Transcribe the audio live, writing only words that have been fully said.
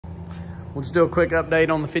We'll just do a quick update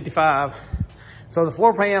on the 55. So the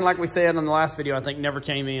floor pan, like we said in the last video, I think never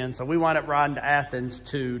came in. So we wound up riding to Athens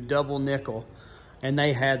to double nickel, and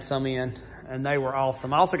they had some in, and they were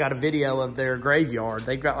awesome. I also got a video of their graveyard.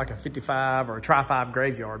 They've got like a 55 or a Tri-5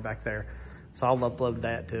 graveyard back there. So I'll upload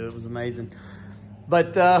that too. It was amazing.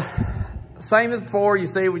 But same as before, you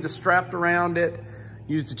see, we just strapped around it,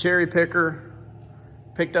 used a cherry picker,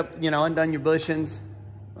 picked up, you know, undone your bushings,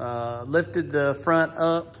 lifted the front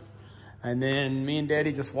up, and then me and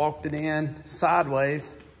Daddy just walked it in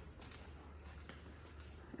sideways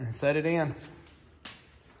and set it in.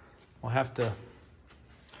 We'll have to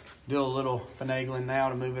do a little finagling now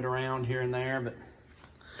to move it around here and there, but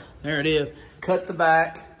there it is. Cut the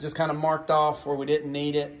back, just kind of marked off where we didn't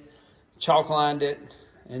need it, chalk lined it,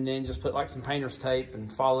 and then just put like some painter's tape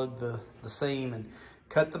and followed the seam and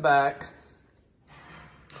cut the back.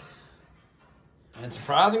 And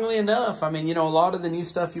surprisingly enough, I mean, you know, a lot of the new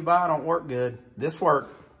stuff you buy don't work good. This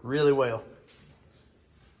worked really well.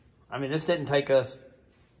 I mean, this didn't take us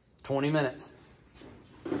 20 minutes.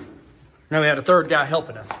 Now we had a third guy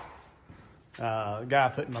helping us. The guy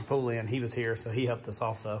putting my pool in, he was here, so he helped us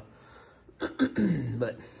also.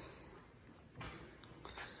 But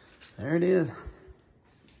there it is.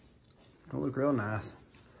 It's gonna look real nice.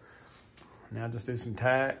 Now just do some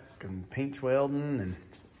tack and pinch welding and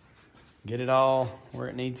get it all where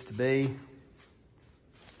it needs to be.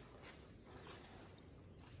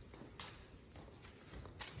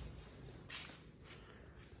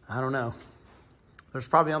 I don't know. There's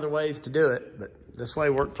probably other ways to do it, but this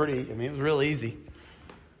way worked pretty, I mean, it was real easy.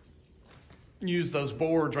 Use those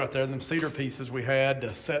boards right there, them cedar pieces we had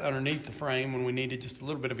to set underneath the frame when we needed just a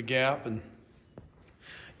little bit of a gap, and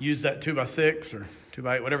use that 2x6 or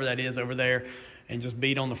 2x8, whatever that is over there, and just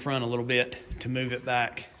beat on the front a little bit to move it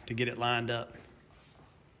back to get it lined up.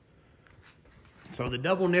 So the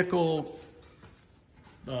double nickel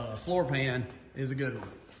floor pan is a good one.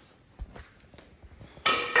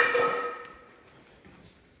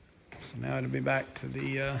 So now it'll be back to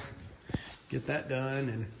the, get that done,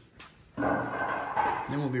 and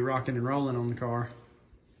then we'll be rocking and rolling on the car.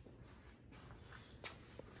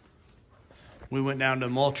 We went down to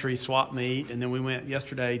Moultrie swap meet, and then we went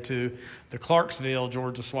yesterday to the Clarksville,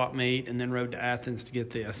 Georgia swap meet, and then rode to Athens to get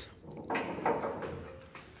this.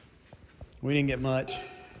 We didn't get much.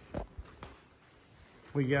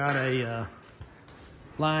 We got a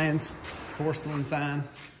Lions porcelain sign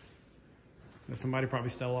that somebody probably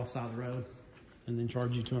stole off the side of the road and then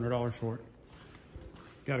charged you $200 for it.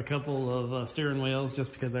 Got a couple of steering wheels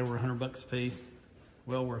just because they were $100 a piece.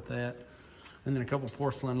 Well worth that. And then a couple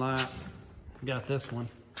porcelain lights. Got this one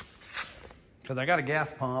because I got a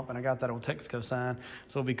gas pump and I got that old Texaco sign,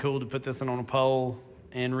 so it'll be cool to put this one on a pole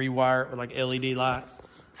and rewire it with like LED lights.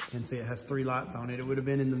 You can see it has 3 lights on it. It would have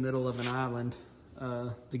been in the middle of an island,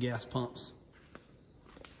 the gas pumps.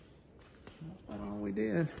 That's about all we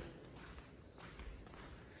did.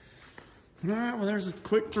 All right, well, there's a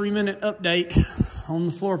quick 3-minute update on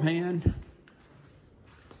the floor pan.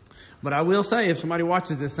 But I will say, if somebody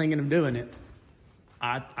watches this thinking of doing it,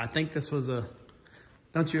 I think this was a,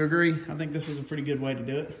 don't you agree? I think this was a pretty good way to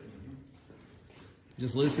do it.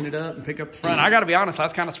 Just loosen it up and pick up the front. I got to be honest, I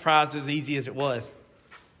was kind of surprised as easy as it was.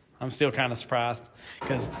 I'm still kind of surprised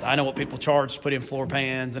because I know what people charge to put in floor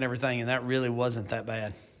pans and everything, and that really wasn't that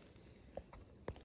bad.